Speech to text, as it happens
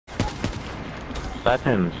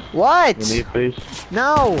Buttons. What? You leave, please.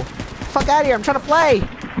 No! Fuck out of here, I'm trying to play!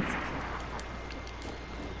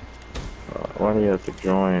 Why do you have to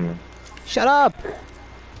join? Shut up!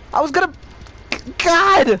 I was gonna...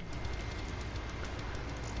 God!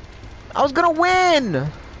 I was gonna win!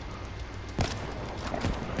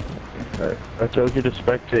 I told you to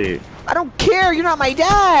spectate. I don't care, you're not my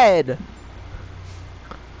dad!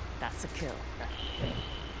 That's a kill.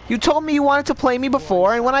 You told me you wanted to play me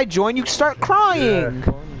before, and when I join, you start crying!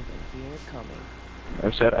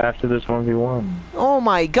 I said after this 1v1. Oh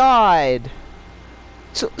my god!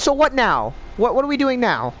 So what now? What are we doing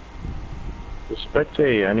now? Just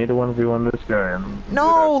spectate. I need to 1v1 this guy.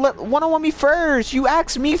 No, let one-on-one me first! You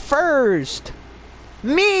asked me first!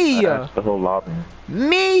 Me! That's the whole lobby.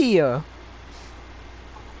 Me!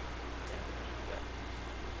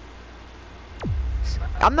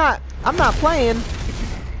 I'm not playing.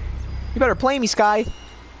 You better play me, Sky.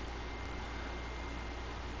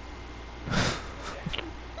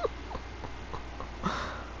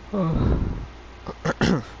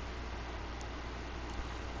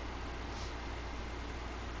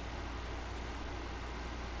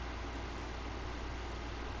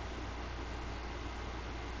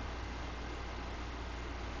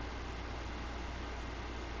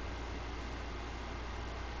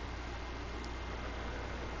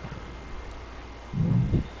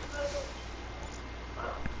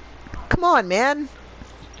 Come on, man.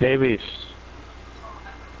 Davies.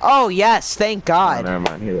 Oh, yes, thank Oh, God. never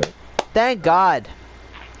mind. Here. Thank God.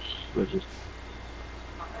 Let's just...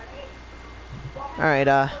 Alright,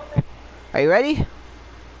 are you ready?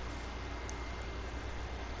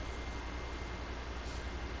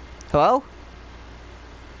 Hello?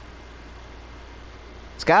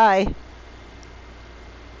 Sky?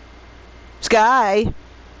 Sky?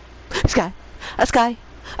 Sky? A sky?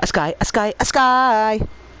 A sky? A sky? A sky?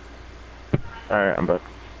 Alright, I'm back.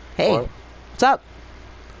 Hey, What? what's up?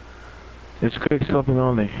 It's quick scoping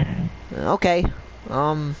only. Okay,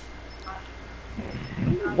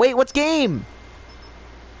 wait, what's game?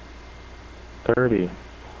 30.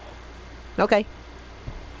 Okay.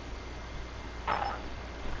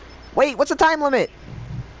 Wait, what's the time limit?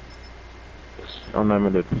 It's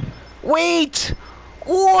unlimited. Wait!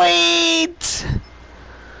 Wait!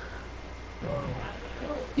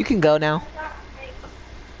 You can go now.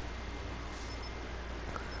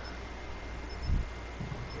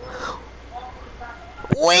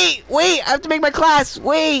 Wait! Wait! I have to make my class!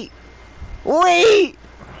 Wait! Wait!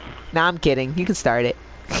 Nah, I'm kidding. You can start it.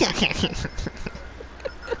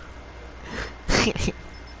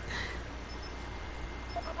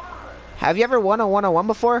 Have you ever won a 101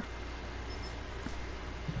 before?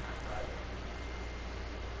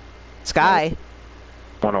 Sky,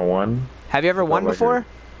 101. have you ever won before?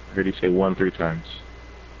 I heard you say 1 3 times.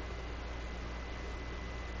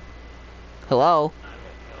 Hello?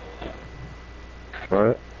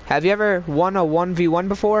 What? Have you ever won a 1v1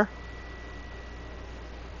 before?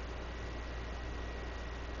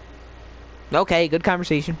 Okay, good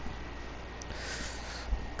conversation.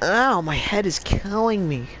 Ow, my head is killing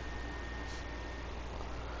me.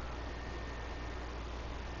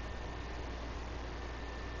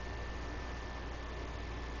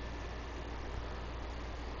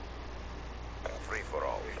 Free for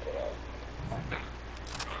all.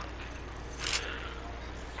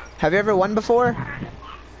 Have you ever won before?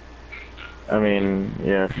 I mean,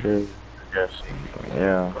 yeah, sure. I guess.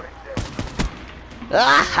 Yeah.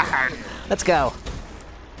 Ah, let's go.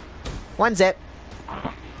 One zip.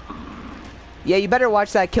 Yeah, you better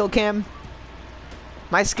watch that kill cam.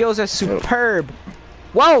 My skills are superb.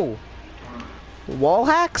 Whoa! Wall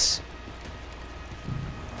hacks?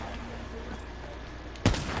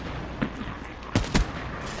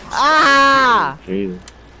 Ah! Jesus.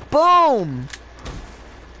 Boom!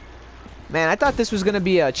 Man, I thought this was gonna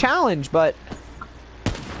be a challenge, but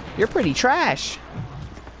you're pretty trash.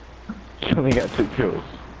 You only got 2 kills.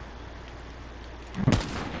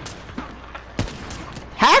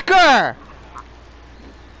 Hacker!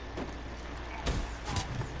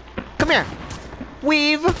 Come here.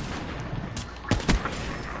 Weave.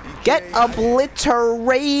 Get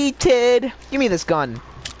obliterated. Give me this gun.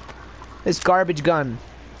 This garbage gun.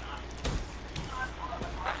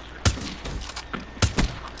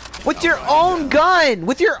 With your own gun!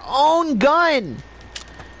 With your own gun!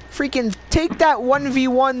 Freaking take that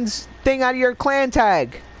 1v1's thing out of your clan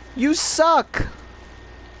tag. You suck.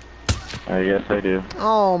 I guess I do.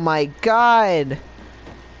 Oh my god.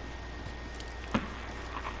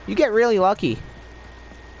 You get really lucky.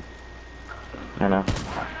 I know.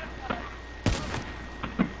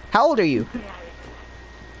 How old are you?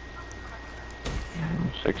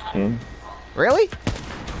 16. Really?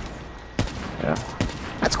 Yeah.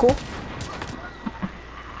 That's cool.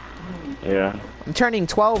 Yeah. I'm turning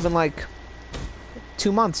 12 in like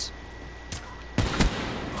 2 months.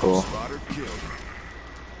 Cool. Spotter killed.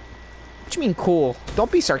 What you mean cool?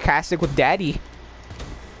 Don't be sarcastic with daddy.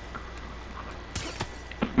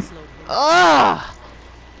 Ugh!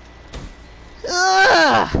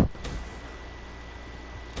 Ugh!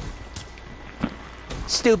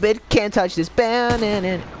 Stupid, can't touch this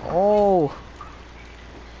banana. Oh.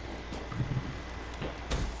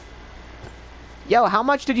 Yo, how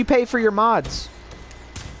much did you pay for your mods?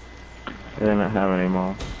 I didn't have any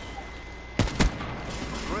more.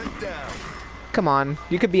 Front down. Come on,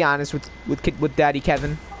 you could be honest with Daddy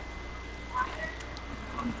Kevin.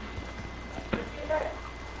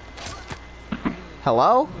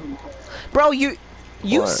 Hello? Bro, you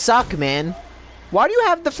What? suck, man. Why do you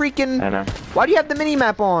have the freaking... I know. Why do you have the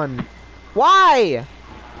mini-map on? Why?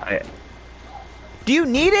 Do you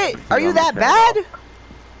need it? Are you that bad?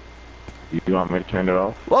 You want me to turn it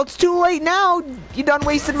off? Well, it's too late now. You done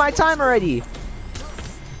wasted my time already.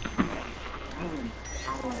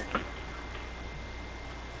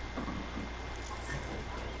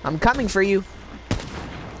 I'm coming for you.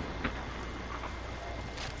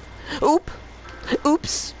 Oop.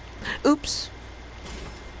 Oops. Oops.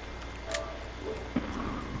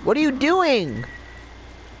 What are you doing?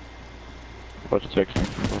 What's fixing?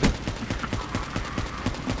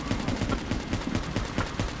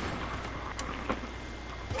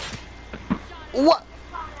 What?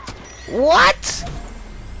 What?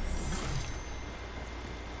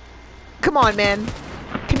 Come on, man.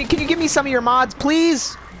 Can you give me some of your mods,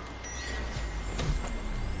 please?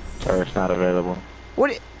 Or it's not available.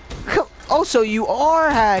 What? Oh, so you are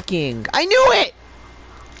hacking. I knew it!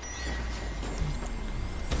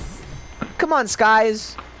 Come on,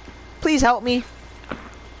 Skies. Please help me.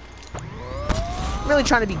 I'm really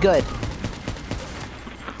trying to be good.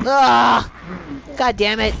 Ah! God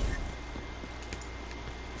damn it.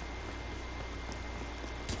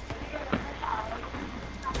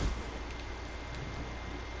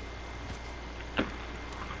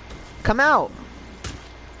 Come out.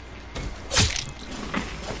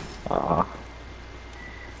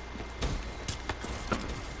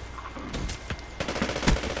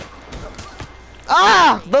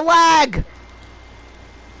 Ah! The lag!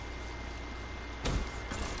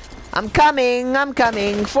 I'm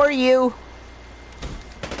coming for you.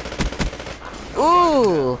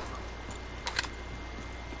 Ooh.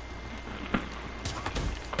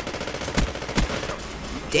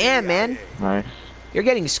 Damn, man. Nice. You're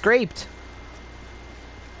getting scraped.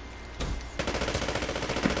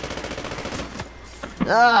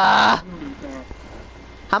 Ah!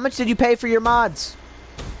 How much did you pay for your mods?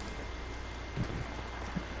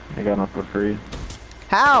 I got them for free.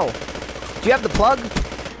 How? Do you have the plug?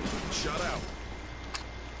 Shut out.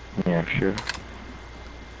 Yeah, sure.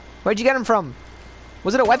 Where'd you get them from?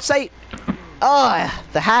 Was it a website? Oh,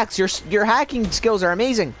 the hacks. Your hacking skills are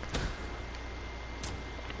amazing.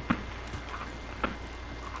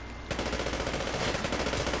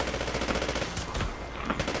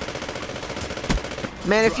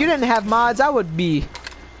 Man, if you didn't have mods, I would be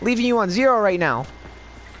leaving you on 0 right now.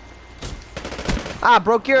 Ah,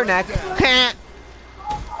 broke your neck.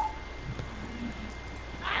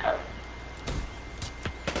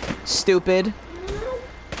 Stupid.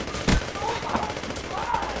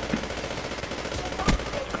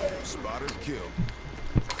 Spotter killed.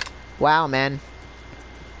 Wow, man.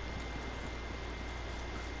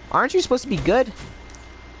 Aren't you supposed to be good?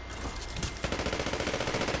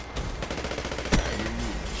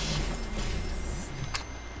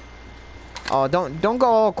 Oh, don't go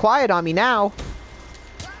all quiet on me now.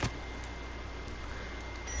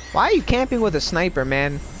 Why are you camping with a sniper,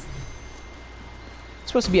 man? It's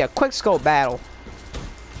supposed to be a quick scope battle.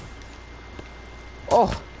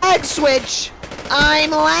 Oh, lag switch!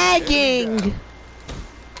 I'm lagging!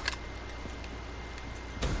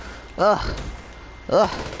 Ugh. Ugh.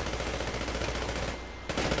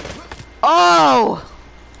 Oh!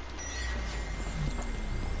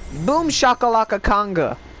 Boom shakalaka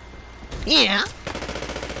conga. Yeah.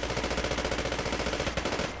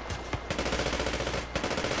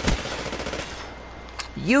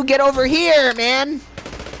 You get over here, man.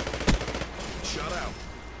 Shut out.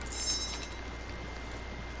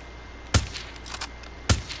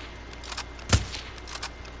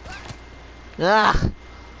 Ugh.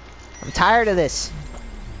 I'm tired of this.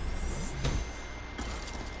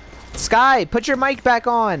 Sky, put your mic back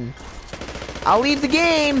on. I'll leave the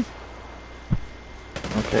game.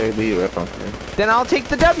 Okay, leave it. Okay. Then I'll take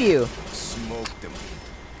the W. Smoked them.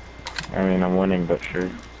 I mean, I'm winning, but sure.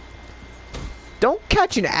 Don't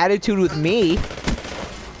catch an attitude with me.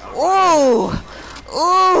 Ooh!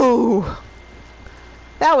 Ooh!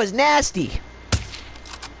 That was nasty.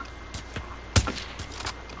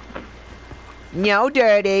 No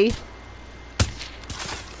dirty.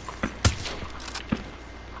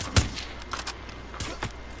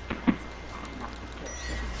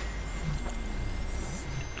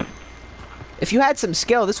 If you had some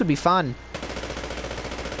skill, this would be fun.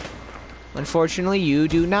 Unfortunately, you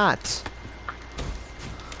do not.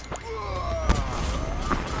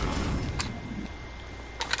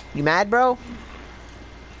 You mad, bro?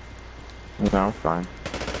 No, I'm fine.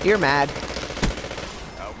 You're mad.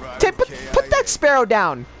 Outrider Put that sparrow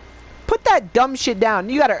down. Put that dumb shit down.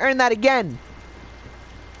 You gotta earn that again.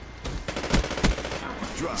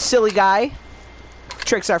 Drop. Silly guy.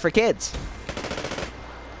 Tricks are for kids.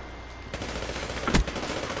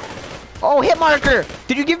 Oh, hit marker!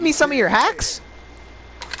 Did you give me some of your hacks?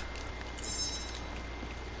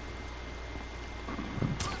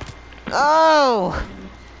 Oh!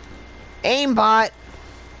 Aimbot.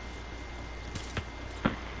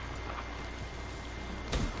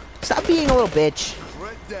 Stop being a little bitch.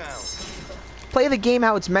 Threat down. Play the game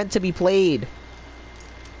how it's meant to be played.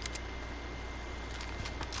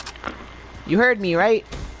 You heard me, right?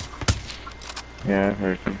 Yeah, I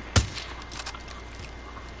heard you.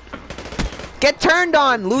 Get turned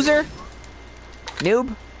on, loser!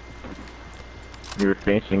 Noob. You were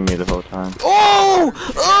facing me the whole time. Oh!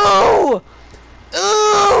 Oh!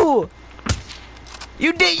 Ooh!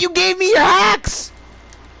 You gave me your hacks!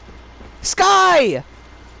 Sky!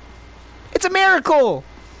 It's a miracle!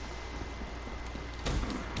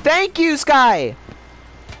 Thank you, Sky!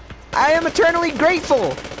 I am eternally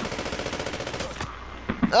grateful!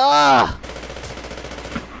 Ugh!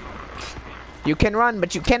 You can run,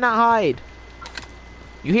 but you cannot hide.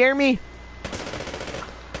 You hear me?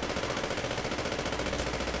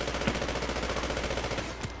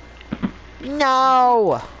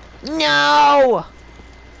 No! No!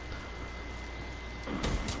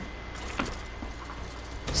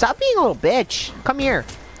 Stop being a little bitch. Come here.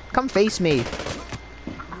 Come face me.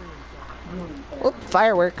 Oop,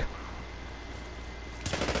 firework.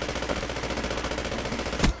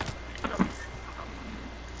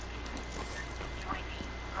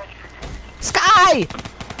 Sky!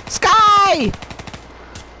 Sky!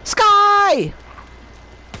 Sky!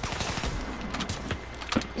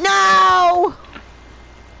 No!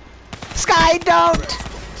 Sky, don't!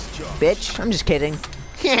 Bitch, I'm just kidding.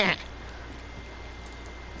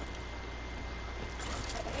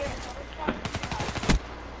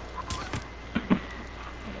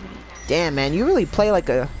 Damn, man, you really play like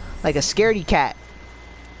a scaredy cat.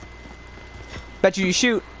 Bet you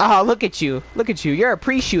shoot. Oh, look at you. Look at you. You're a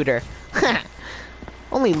pre-shooter.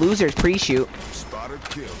 Only losers pre-shoot. Spotted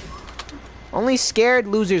kill. Only scared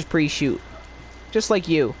losers pre-shoot. Just like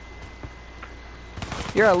you.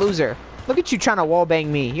 You're a loser. Look at you trying to wallbang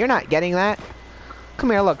me. You're not getting that. Come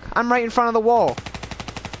here, look. I'm right in front of the wall.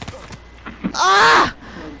 Ah!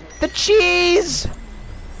 The cheese!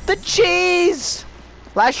 The cheese!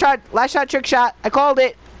 Last shot, trick shot. I called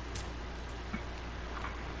it.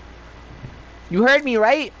 You heard me,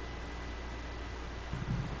 right?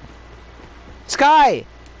 Sky!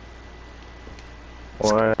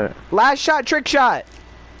 What? Last shot, trick shot.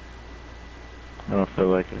 I don't feel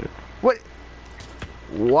like it. What?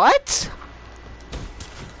 What?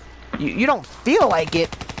 You don't feel like it.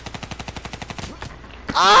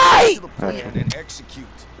 I. To the plan and execute.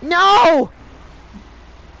 No!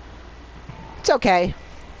 It's okay.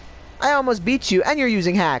 I almost beat you, and you're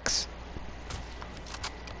using hacks.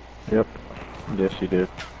 Yep. Yes, you did.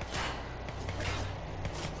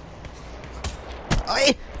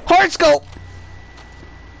 Hard scope!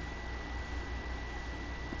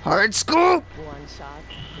 Hard scope! One shot,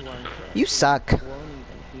 one kill. You suck. Won't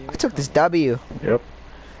even hear I took this coming. W. Yep.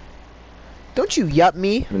 Don't you yup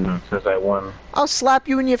me. Even though it says I won. I'll slap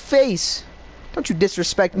you in your face. Don't you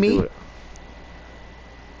disrespect me. Do it.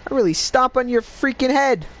 I really stomp on your freaking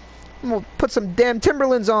head. I'm gonna put some damn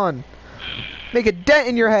Timberlands on. Make a dent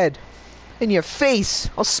in your head. In your face.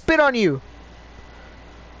 I'll spit on you.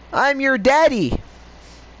 I'm your daddy.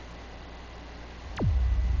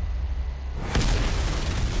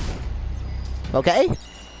 Okay?